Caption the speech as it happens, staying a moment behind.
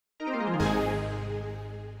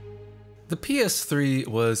The PS3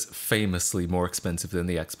 was famously more expensive than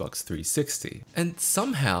the Xbox 360, and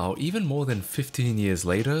somehow, even more than 15 years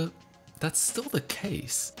later, that's still the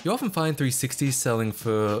case. You often find 360s selling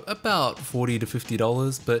for about $40 to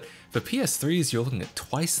 $50, but for PS3s you're looking at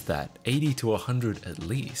twice that, $80 to $100 at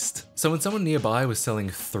least. So when someone nearby was selling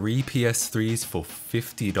 3 PS3s for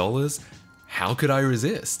 $50, how could I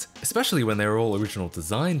resist? Especially when they were all original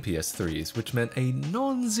design PS3s, which meant a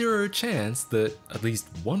non-zero chance that at least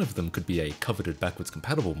one of them could be a coveted backwards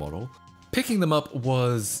compatible model. Picking them up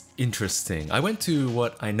was interesting. I went to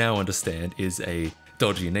what I now understand is a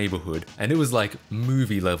dodgy neighborhood, and it was like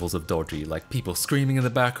movie levels of dodgy, like people screaming in the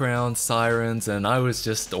background, sirens, and I was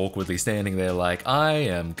just awkwardly standing there like, I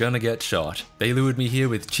am gonna get shot. They lured me here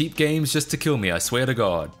with cheap games just to kill me, I swear to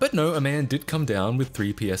God. But no, a man did come down with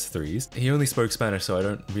 3 PS3s. He only spoke Spanish, so I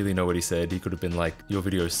don't really know what he said. He could have been like, your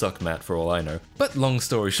videos suck, Matt, for all I know. But long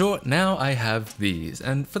story short, now I have these,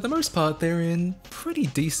 and for the most part, they're in pretty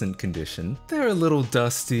decent condition. They're a little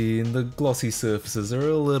dusty, and the glossy surfaces are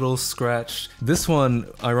a little scratched. This one,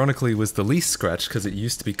 ironically, was the least scratched because it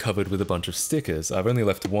used to be covered with a bunch of stickers. I've only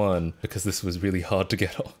left one because this was really hard to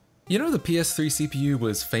get off. You know, the PS3 CPU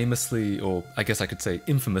was famously, or I guess I could say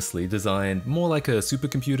infamously, designed more like a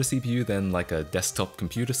supercomputer CPU than like a desktop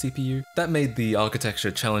computer CPU. That made the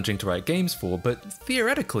architecture challenging to write games for, but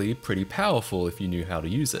theoretically pretty powerful if you knew how to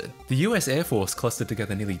use it. The US Air Force clustered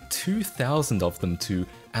together nearly 2,000 of them to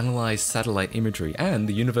analyze satellite imagery, and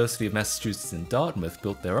the University of Massachusetts in Dartmouth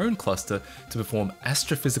built their own cluster to perform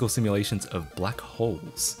astrophysical simulations of black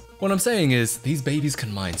holes. What I'm saying is, these babies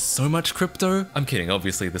can mine so much crypto. I'm kidding,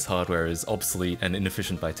 obviously this hardware is obsolete and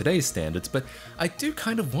inefficient by today's standards, but I do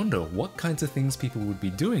kind of wonder what kinds of things people would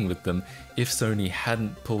be doing with them if Sony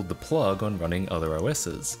hadn't pulled the plug on running other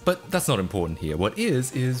OSs. But that's not important here. What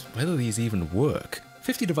is whether these even work.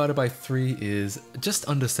 50 divided by 3 is just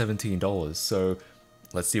under $17, so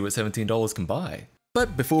let's see what $17 can buy.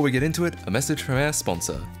 But before we get into it, a message from our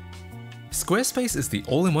sponsor. Squarespace is the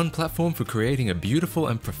all-in-one platform for creating a beautiful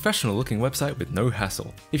and professional-looking website with no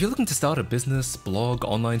hassle. If you're looking to start a business, blog,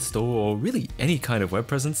 online store, or really any kind of web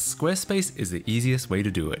presence, Squarespace is the easiest way to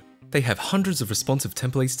do it. They have hundreds of responsive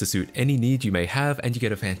templates to suit any need you may have, and you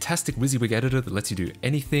get a fantastic WYSIWYG editor that lets you do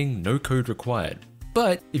anything, no code required.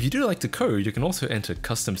 But if you do like to code, you can also enter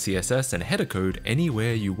custom CSS and header code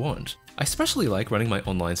anywhere you want. I especially like running my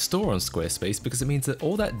online store on Squarespace because it means that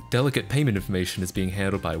all that delicate payment information is being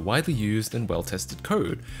handled by widely used and well-tested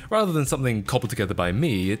code, rather than something cobbled together by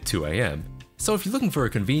me at 2 AM. So if you're looking for a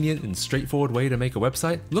convenient and straightforward way to make a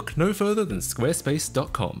website, look no further than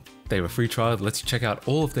squarespace.com. They have a free trial that lets you check out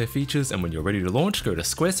all of their features, and when you're ready to launch, go to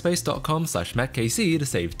squarespace.com/MattKC to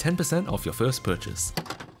save 10% off your first purchase.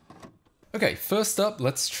 Okay, first up,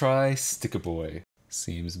 let's try Sticker Boy.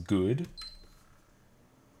 Seems good.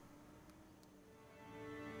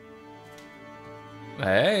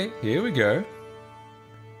 Hey, here we go.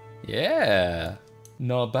 Yeah,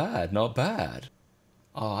 not bad, not bad.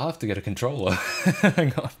 Oh, I'll have to get a controller.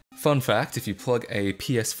 Hang on. Fun fact, if you plug a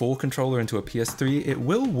PS4 controller into a PS3, it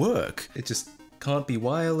will work. It just can't be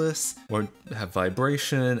wireless, won't have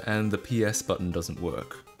vibration, and the PS button doesn't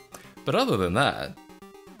work. But other than that...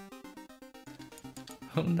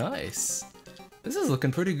 Oh, nice. This is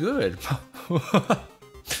looking pretty good.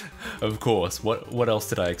 Of course, what else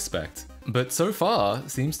did I expect? But so far,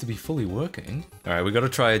 seems to be fully working. Alright, we gotta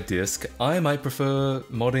try a disc. I might prefer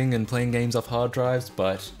modding and playing games off hard drives,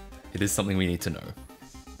 but it is something we need to know.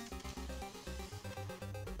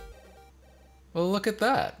 Well, look at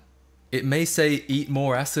that. It may say eat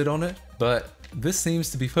more acid on it, but this seems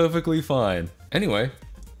to be perfectly fine. Anyway,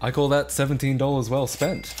 I call that $17 well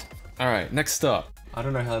spent. Alright, next up. I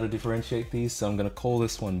don't know how to differentiate these, so I'm gonna call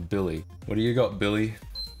this one Billy. What do you got, Billy?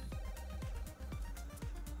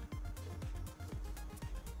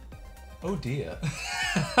 Oh dear.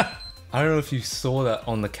 I don't know if you saw that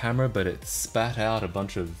on the camera, but it spat out a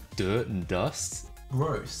bunch of dirt and dust.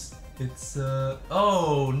 Gross. It's,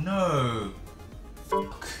 oh no!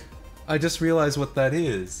 Fuck. I just realized what that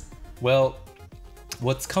is. Well,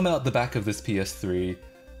 what's come out the back of this PS3,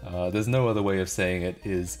 there's no other way of saying it,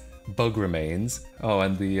 is bug remains. Oh,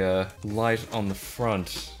 and the light on the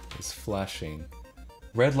front is flashing.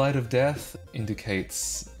 Red light of death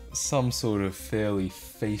indicates some sort of fairly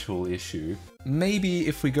fatal issue. Maybe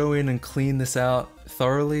if we go in and clean this out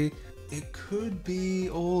thoroughly, it could be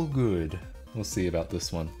all good. We'll see about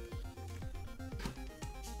this one.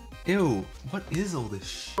 Ew, what is all this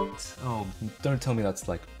shit? Oh, don't tell me that's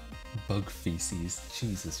like bug feces.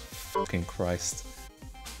 Jesus fucking Christ.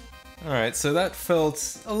 Alright, so that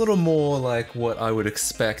felt a little more like what I would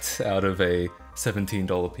expect out of a $17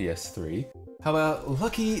 PS3. How about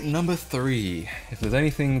lucky number 3? If there's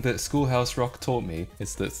anything that Schoolhouse Rock taught me,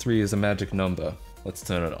 it's that 3 is a magic number. Let's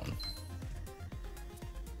turn it on.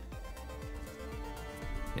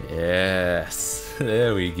 Yes,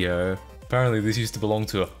 there we go. Apparently this used to belong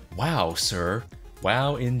to a WoW, sir.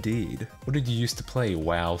 WoW indeed. What did you used to play,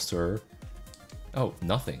 WoW, sir? Oh,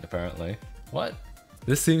 nothing, apparently. What?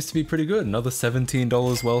 This seems to be pretty good. Another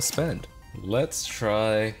 $17 well spent. Let's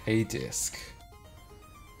try a disc.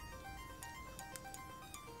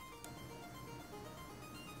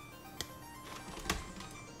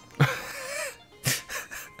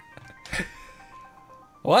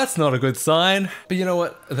 Well, that's not a good sign. But you know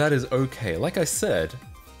what? That is okay. Like I said,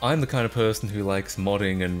 I'm the kind of person who likes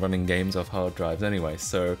modding and running games off hard drives anyway,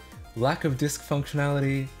 so lack of disk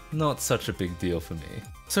functionality, not such a big deal for me.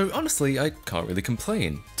 So honestly, I can't really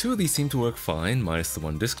complain. 2 of these seem to work fine, minus the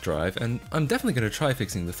 1 disk drive, and I'm definitely going to try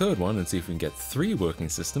fixing the 3rd one and see if we can get 3 working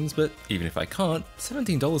systems, but even if I can't,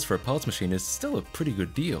 $17 for a parts machine is still a pretty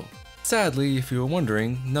good deal. Sadly, if you were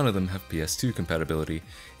wondering, none of them have PS2 compatibility.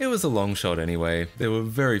 It was a long shot anyway, there were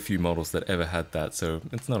very few models that ever had that, so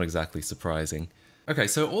it's not exactly surprising. Okay,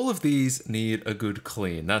 so all of these need a good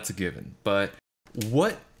clean, that's a given, but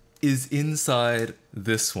what is inside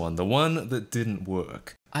this one, the one that didn't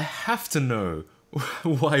work? I have to know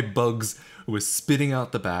why bugs were spitting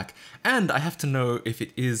out the back, and I have to know if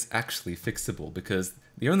it is actually fixable, because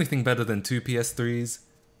the only thing better than 2 PS3s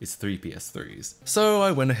is 3 PS3s. So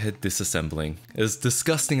I went ahead disassembling. As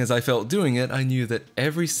disgusting as I felt doing it, I knew that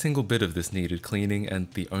every single bit of this needed cleaning,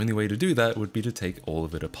 and the only way to do that would be to take all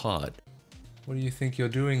of it apart. What do you think you're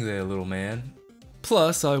doing there, little man?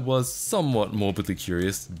 Plus, I was somewhat morbidly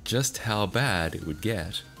curious just how bad it would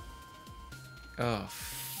get. Oh,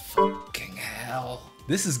 fucking hell.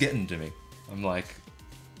 This is getting to me. I'm like...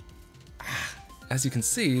 As you can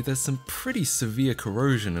see, there's some pretty severe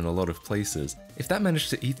corrosion in a lot of places. If that managed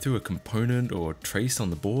to eat through a component or trace on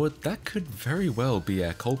the board, that could very well be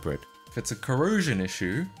our culprit. If it's a corrosion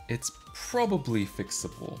issue, it's probably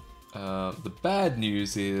fixable. The bad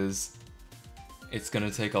news is, it's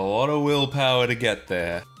gonna take a lot of willpower to get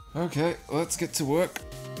there. Okay, let's get to work.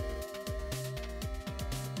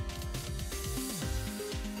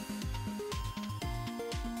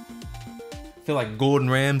 I feel like Gordon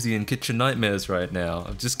Ramsay in Kitchen Nightmares right now.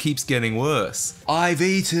 It just keeps getting worse. I've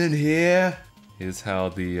eaten here! Here's how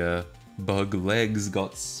the bug legs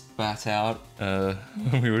got spat out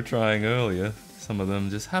when we were trying earlier. Some of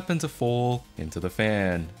them just happened to fall into the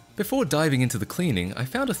fan. Before diving into the cleaning, I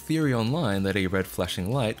found a theory online that a red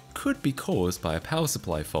flashing light could be caused by a power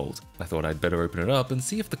supply fault. I thought I'd better open it up and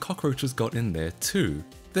see if the cockroaches got in there too.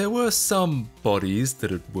 There were some bodies that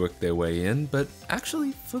had worked their way in, but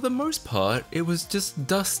actually, for the most part, it was just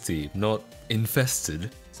dusty, not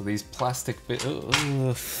infested. So these plastic bits,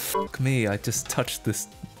 fuck me, I just touched this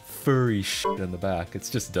furry shit in the back. It's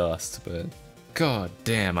just dust, but god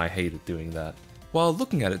damn, I hated doing that. While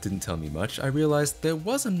looking at it didn't tell me much, I realized there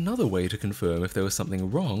was another way to confirm if there was something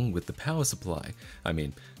wrong with the power supply. I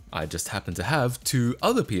mean, I just happen to have 2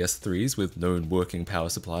 other PS3s with known working power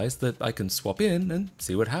supplies that I can swap in and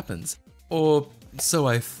see what happens. Or so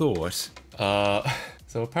I thought.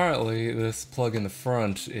 So apparently this plug in the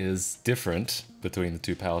front is different between the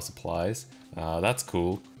 2 power supplies. That's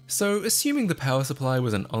cool. So assuming the power supply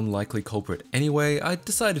was an unlikely culprit anyway, I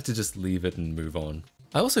decided to just leave it and move on.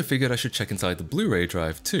 I also figured I should check inside the Blu-ray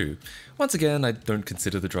drive too. Once again, I don't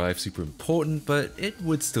consider the drive super important, but it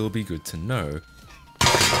would still be good to know.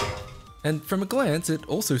 And from a glance, it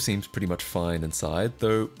also seems pretty much fine inside,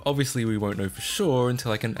 though obviously we won't know for sure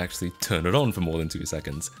until I can actually turn it on for more than 2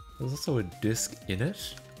 seconds. There's also a disc in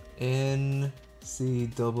it. NCAA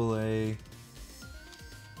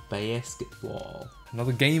basketball.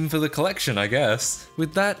 Another game for the collection, I guess.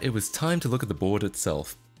 With that, it was time to look at the board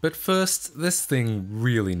itself. But first, this thing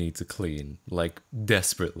really needs a clean, like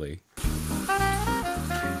desperately.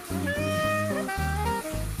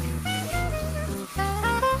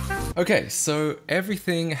 Okay, so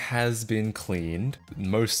everything has been cleaned.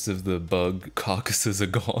 Most of the bug carcasses are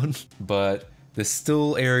gone, but there's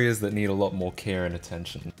still areas that need a lot more care and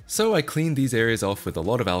attention. So I cleaned these areas off with a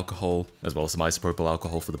lot of alcohol, as well as some isopropyl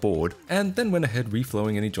alcohol for the board, and then went ahead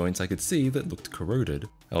reflowing any joints I could see that looked corroded.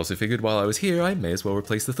 I also figured while I was here, I may as well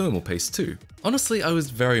replace the thermal paste too. Honestly, I was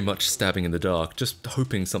very much stabbing in the dark, just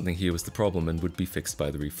hoping something here was the problem and would be fixed by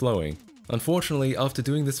the reflowing. Unfortunately, after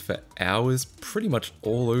doing this for hours, pretty much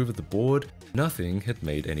all over the board, nothing had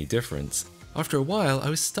made any difference. After a while, I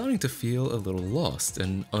was starting to feel a little lost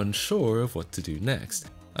and unsure of what to do next.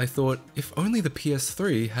 I thought, if only the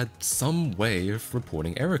PS3 had some way of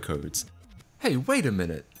reporting error codes. Hey, wait a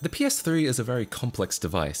minute. The PS3 is a very complex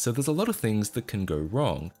device, so there's a lot of things that can go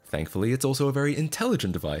wrong. Thankfully, it's also a very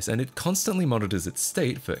intelligent device, and it constantly monitors its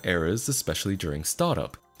state for errors, especially during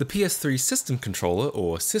startup. The PS3 system controller,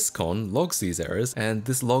 or syscon, logs these errors, and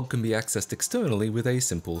this log can be accessed externally with a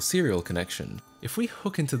simple serial connection. If we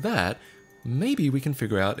hook into that, maybe we can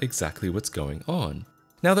figure out exactly what's going on.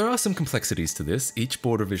 Now, there are some complexities to this. Each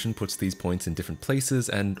board revision puts these points in different places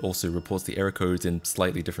and also reports the error codes in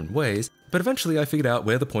slightly different ways, but eventually I figured out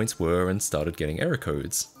where the points were and started getting error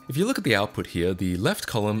codes. If you look at the output here, the left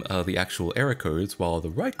column are the actual error codes, while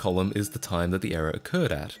the right column is the time that the error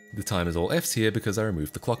occurred at. The time is all Fs here because I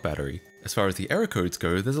removed the clock battery. As far as the error codes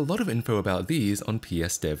go, there's a lot of info about these on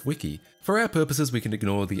PSDev Wiki. For our purposes, we can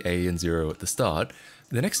ignore the A and 0 at the start.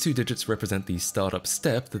 The next two digits represent the startup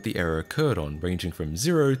step that the error occurred on, ranging from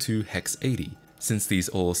 0 to hex 80. Since these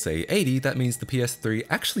all say 80, that means the PS3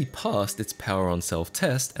 actually passed its power on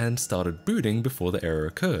self-test and started booting before the error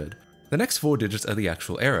occurred. The next four digits are the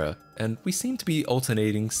actual error, and we seem to be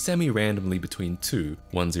alternating semi-randomly between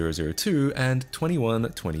 1002 and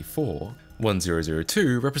 2124.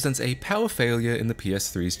 1002 represents a power failure in the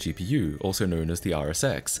PS3's GPU, also known as the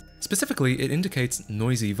RSX. Specifically, it indicates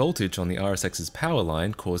noisy voltage on the RSX's power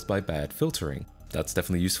line caused by bad filtering. That's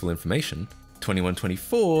definitely useful information.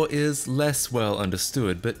 2124 is less well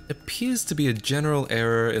understood, but appears to be a general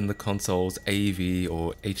error in the console's AV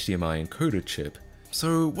or HDMI encoder chip.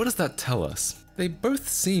 So what does that tell us? They both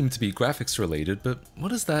seem to be graphics related, but what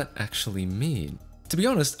does that actually mean? To be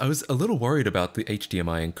honest, I was a little worried about the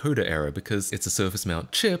HDMI encoder error because it's a surface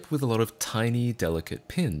mount chip with a lot of tiny, delicate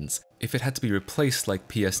pins. If it had to be replaced like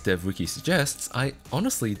PSDev Wiki suggests, I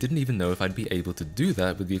honestly didn't even know if I'd be able to do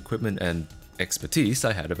that with the equipment and expertise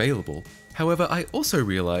I had available. However, I also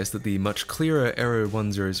realized that the much clearer error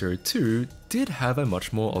 1002 did have a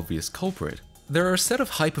much more obvious culprit. There are a set of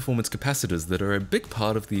high-performance capacitors that are a big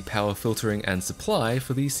part of the power filtering and supply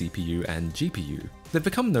for the CPU and GPU. They've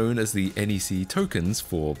become known as the NEC tokens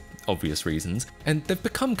for obvious reasons, and they've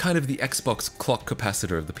become kind of the Xbox clock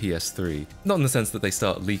capacitor of the PS3. Not in the sense that they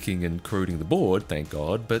start leaking and corroding the board, thank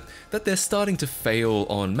God, but that they're starting to fail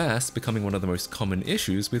en masse, becoming one of the most common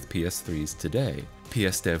issues with PS3s today.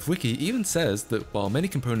 PSDev Wiki even says that while many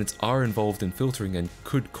components are involved in filtering and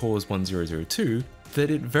could cause 1002, that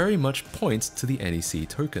it very much points to the NEC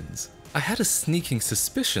tokens. I had a sneaking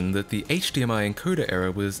suspicion that the HDMI encoder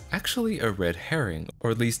error was actually a red herring, or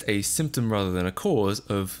at least a symptom rather than a cause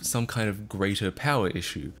of some kind of greater power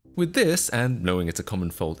issue. With this, and knowing it's a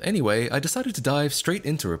common fault anyway, I decided to dive straight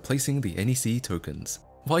into replacing the NEC tokens.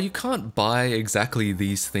 While you can't buy exactly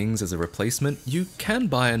these things as a replacement, you can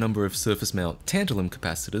buy a number of surface mount tantalum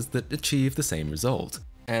capacitors that achieve the same result.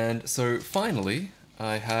 And so finally,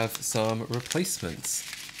 I have some replacements.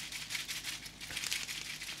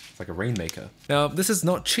 It's like a rainmaker. Now, this is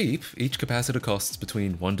not cheap. Each capacitor costs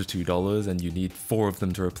between $1 to $2, and you need 4 of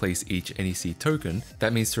them to replace each NEC token.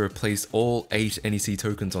 That means to replace all 8 NEC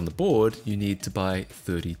tokens on the board, you need to buy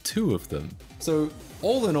 32 of them. So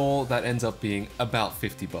all in all, that ends up being about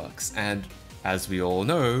 50 bucks. And as we all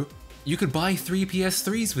know, you could buy 3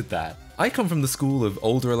 PS3s with that. I come from the school of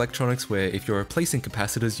older electronics where if you're replacing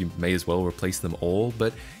capacitors, you may as well replace them all,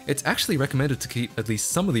 but it's actually recommended to keep at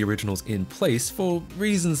least some of the originals in place for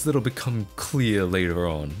reasons that'll become clear later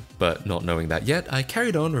on. But not knowing that yet, I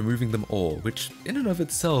carried on removing them all, which in and of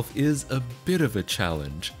itself is a bit of a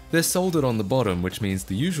challenge. They're soldered on the bottom, which means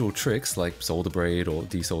the usual tricks like solder braid or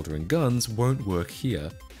desoldering guns won't work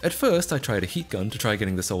here. At first, I tried a heat gun to try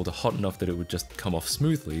getting the solder hot enough that it would just come off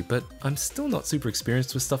smoothly, but I'm still not super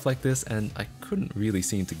experienced with stuff like this, and I couldn't really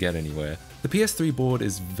seem to get anywhere. The PS3 board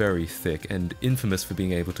is very thick and infamous for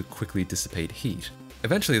being able to quickly dissipate heat.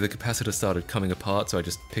 Eventually, the capacitor started coming apart, so I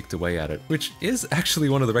just picked away at it, which is actually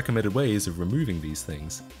one of the recommended ways of removing these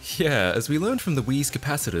things. Yeah, as we learned from the Wii's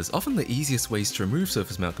capacitors, often the easiest ways to remove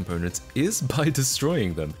surface mount components is by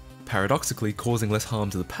destroying them, paradoxically causing less harm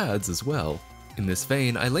to the pads as well. In this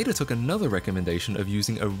vein, I later took another recommendation of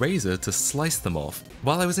using a razor to slice them off.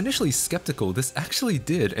 While I was initially skeptical, this actually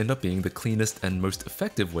did end up being the cleanest and most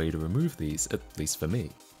effective way to remove these, at least for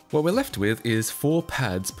me. What we're left with is 4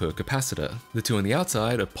 pads per capacitor. The 2 on the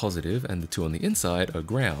outside are positive and the 2 on the inside are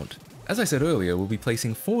ground. As I said earlier, we'll be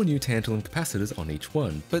placing 4 new tantalum capacitors on each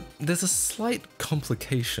one, but there's a slight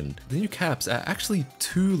complication. The new caps are actually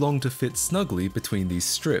too long to fit snugly between these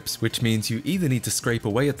strips, which means you either need to scrape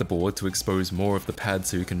away at the board to expose more of the pads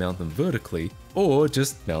so you can mount them vertically, or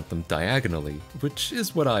just mount them diagonally, which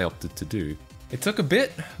is what I opted to do. It took a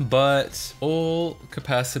bit, but all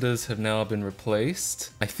capacitors have now been replaced.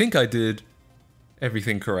 I think I did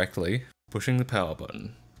everything correctly. Pushing the power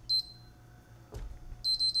button.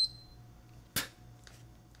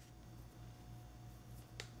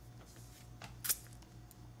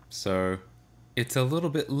 So it's a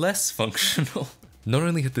little bit less functional. Not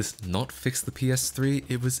only had this not fixed the PS3,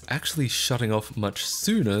 it was actually shutting off much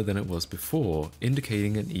sooner than it was before,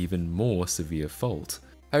 indicating an even more severe fault.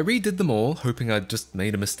 I redid them all, hoping I'd just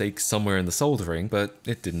made a mistake somewhere in the soldering, but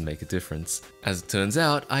it didn't make a difference. As it turns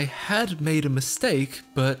out, I had made a mistake,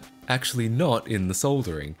 but actually not in the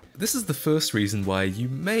soldering. This is the first reason why you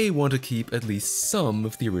may want to keep at least some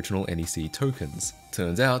of the original NEC tokens.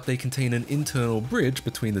 Turns out they contain an internal bridge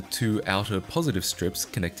between the two outer positive strips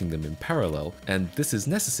connecting them in parallel, and this is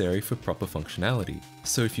necessary for proper functionality.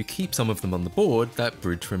 So if you keep some of them on the board, that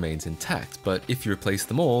bridge remains intact, but if you replace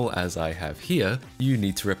them all, as I have here, you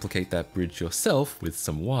need to replicate that bridge yourself with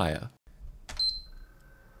some wire.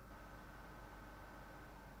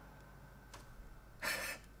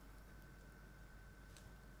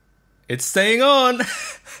 It's staying on!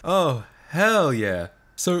 Oh, hell yeah.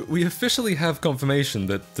 So we officially have confirmation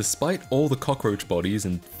that despite all the cockroach bodies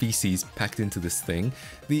and feces packed into this thing,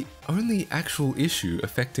 the only actual issue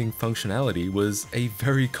affecting functionality was a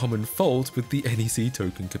very common fault with the NEC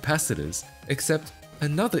token capacitors. Except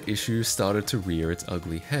another issue started to rear its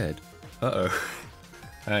ugly head. Uh-oh.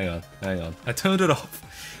 Hang on. I turned it off.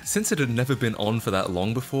 Since it had never been on for that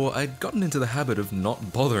long before, I'd gotten into the habit of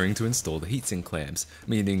not bothering to install the heatsink clamps,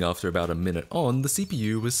 meaning after about a minute on, the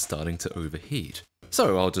CPU was starting to overheat.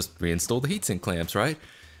 So I'll just reinstall the heatsink clamps, right?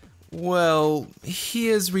 Well,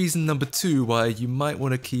 here's reason number 2 why you might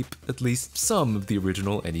want to keep at least some of the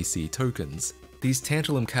original NEC tokens. These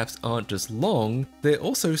tantalum caps aren't just long, they're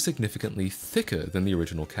also significantly thicker than the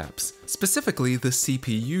original caps. Specifically the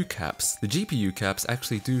CPU caps. The GPU caps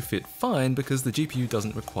actually do fit fine because the GPU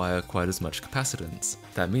doesn't require quite as much capacitance.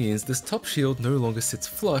 That means this top shield no longer sits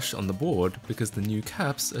flush on the board because the new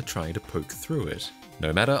caps are trying to poke through it.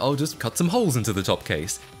 No matter, I'll just cut some holes into the top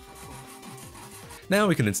case. Now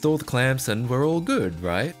we can install the clamps and we're all good,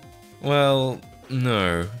 right? Well,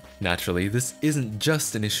 no. Naturally, this isn't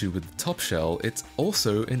just an issue with the top shell, it's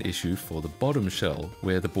also an issue for the bottom shell,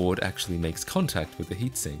 where the board actually makes contact with the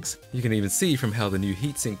heatsinks. You can even see from how the new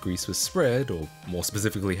heatsink grease was spread, or more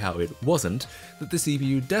specifically how it wasn't, that the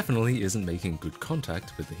CPU definitely isn't making good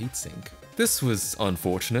contact with the heatsink. This was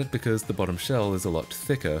unfortunate because the bottom shell is a lot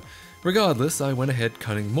thicker. Regardless, I went ahead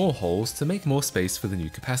cutting more holes to make more space for the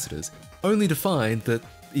new capacitors, only to find that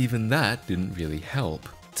even that didn't really help.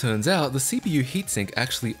 Turns out the CPU heatsink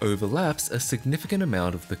actually overlaps a significant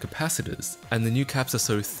amount of the capacitors, and the new caps are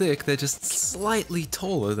so thick they're just slightly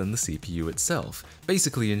taller than the CPU itself,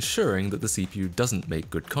 basically ensuring that the CPU doesn't make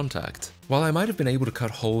good contact. While I might have been able to cut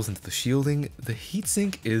holes into the shielding, the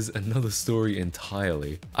heatsink is another story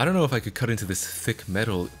entirely. I don't know if I could cut into this thick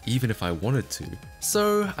metal even if I wanted to,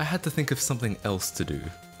 so I had to think of something else to do.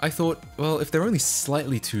 I thought, well, if they're only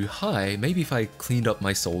slightly too high, maybe if I cleaned up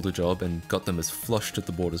my solder job and got them as flush to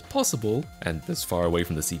the board as possible, and as far away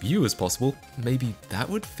from the CPU as possible, maybe that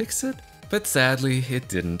would fix it? But sadly, it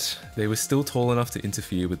didn't. They were still tall enough to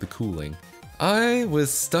interfere with the cooling. I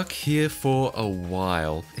was stuck here for a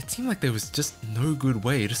while. It seemed like there was just no good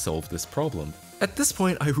way to solve this problem. At this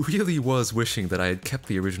point, I really was wishing that I had kept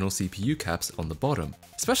the original CPU caps on the bottom,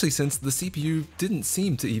 especially since the CPU didn't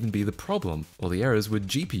seem to even be the problem. All the errors were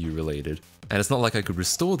GPU related. And it's not like I could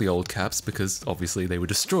restore the old caps because obviously they were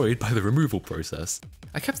destroyed by the removal process.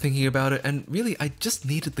 I kept thinking about it and really I just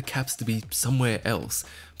needed the caps to be somewhere else,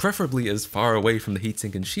 preferably as far away from the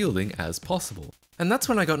heatsink and shielding as possible. And that's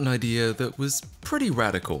when I got an idea that was pretty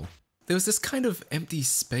radical. There was this kind of empty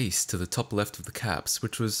space to the top left of the caps,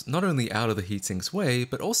 which was not only out of the heatsink's way,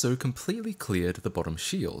 but also completely clear to the bottom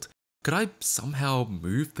shield. Could I somehow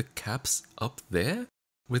move the caps up there?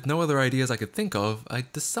 With no other ideas I could think of, I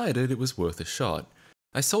decided it was worth a shot.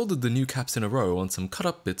 I soldered the new caps in a row on some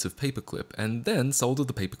cut-up bits of paperclip, and then soldered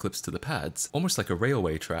the paperclips to the pads, almost like a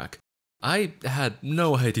railway track. I had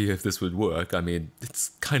no idea if this would work. I mean, it's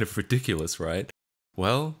kind of ridiculous, right?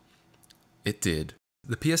 Well, it did.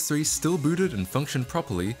 The PS3 still booted and functioned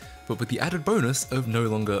properly, but with the added bonus of no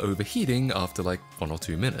longer overheating after like 1 or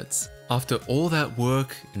 2 minutes. After all that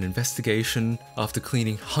work and investigation, after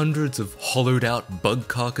cleaning hundreds of hollowed out bug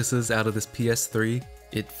carcasses out of this PS3,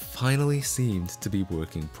 it finally seemed to be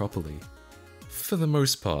working properly. For the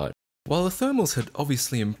most part. While the thermals had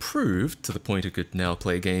obviously improved to the point it could now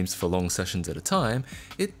play games for long sessions at a time,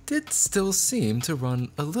 it did still seem to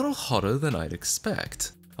run a little hotter than I'd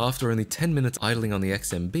expect. After only 10 minutes idling on the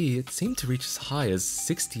XMB, it seemed to reach as high as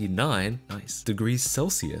 69 degrees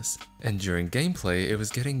Celsius, and during gameplay it was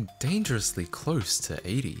getting dangerously close to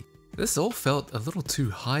 80. This all felt a little too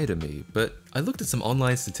high to me, but I looked at some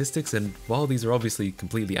online statistics and while these are obviously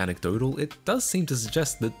completely anecdotal, it does seem to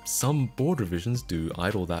suggest that some board revisions do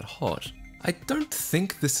idle that hot. I don't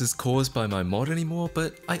think this is caused by my mod anymore,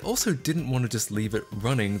 but I also didn't want to just leave it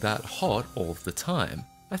running that hot all the time.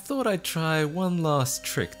 I thought I'd try one last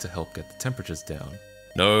trick to help get the temperatures down.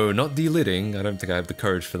 No, not delidding, I don't think I have the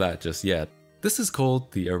courage for that just yet. This is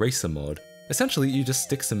called the eraser mod. Essentially, you just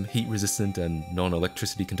stick some heat-resistant and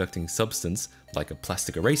non-electricity conducting substance, like a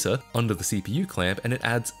plastic eraser, under the CPU clamp, and it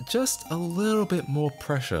adds just a little bit more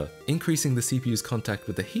pressure, increasing the CPU's contact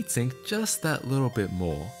with the heatsink just that little bit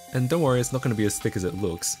more. And don't worry, it's not going to be as thick as it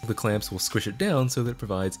looks. The clamps will squish it down so that it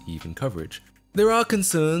provides even coverage. There are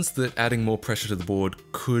concerns that adding more pressure to the board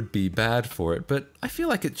could be bad for it, but I feel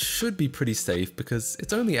like it should be pretty safe because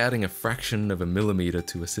it's only adding a fraction of a millimeter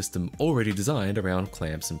to a system already designed around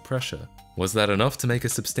clamps and pressure. Was that enough to make a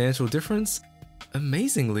substantial difference?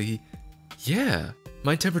 Amazingly, yeah.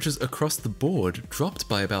 My temperatures across the board dropped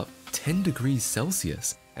by about 10 degrees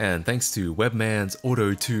Celsius. And thanks to Webman's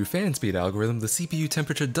Auto 2 fan speed algorithm, the CPU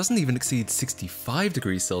temperature doesn't even exceed 65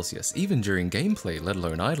 degrees Celsius, even during gameplay, let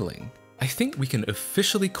alone idling. I think we can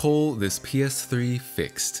officially call this PS3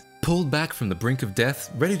 fixed. Pulled back from the brink of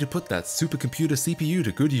death, ready to put that supercomputer CPU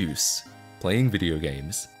to good use. Playing video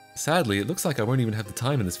games. Sadly, it looks like I won't even have the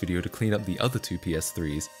time in this video to clean up the other two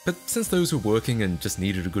PS3s, but since those were working and just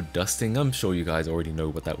needed a good dusting, I'm sure you guys already know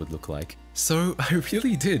what that would look like. So I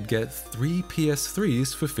really did get 3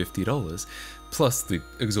 PS3s for $50, plus the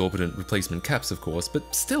exorbitant replacement caps of course,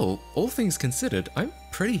 but still, all things considered, I'm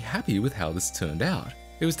pretty happy with how this turned out.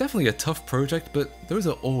 It was definitely a tough project, but those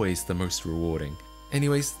are always the most rewarding.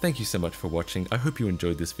 Anyways, thank you so much for watching, I hope you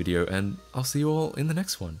enjoyed this video, and I'll see you all in the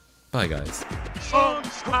next one. Bye guys.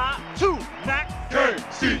 Subscribe to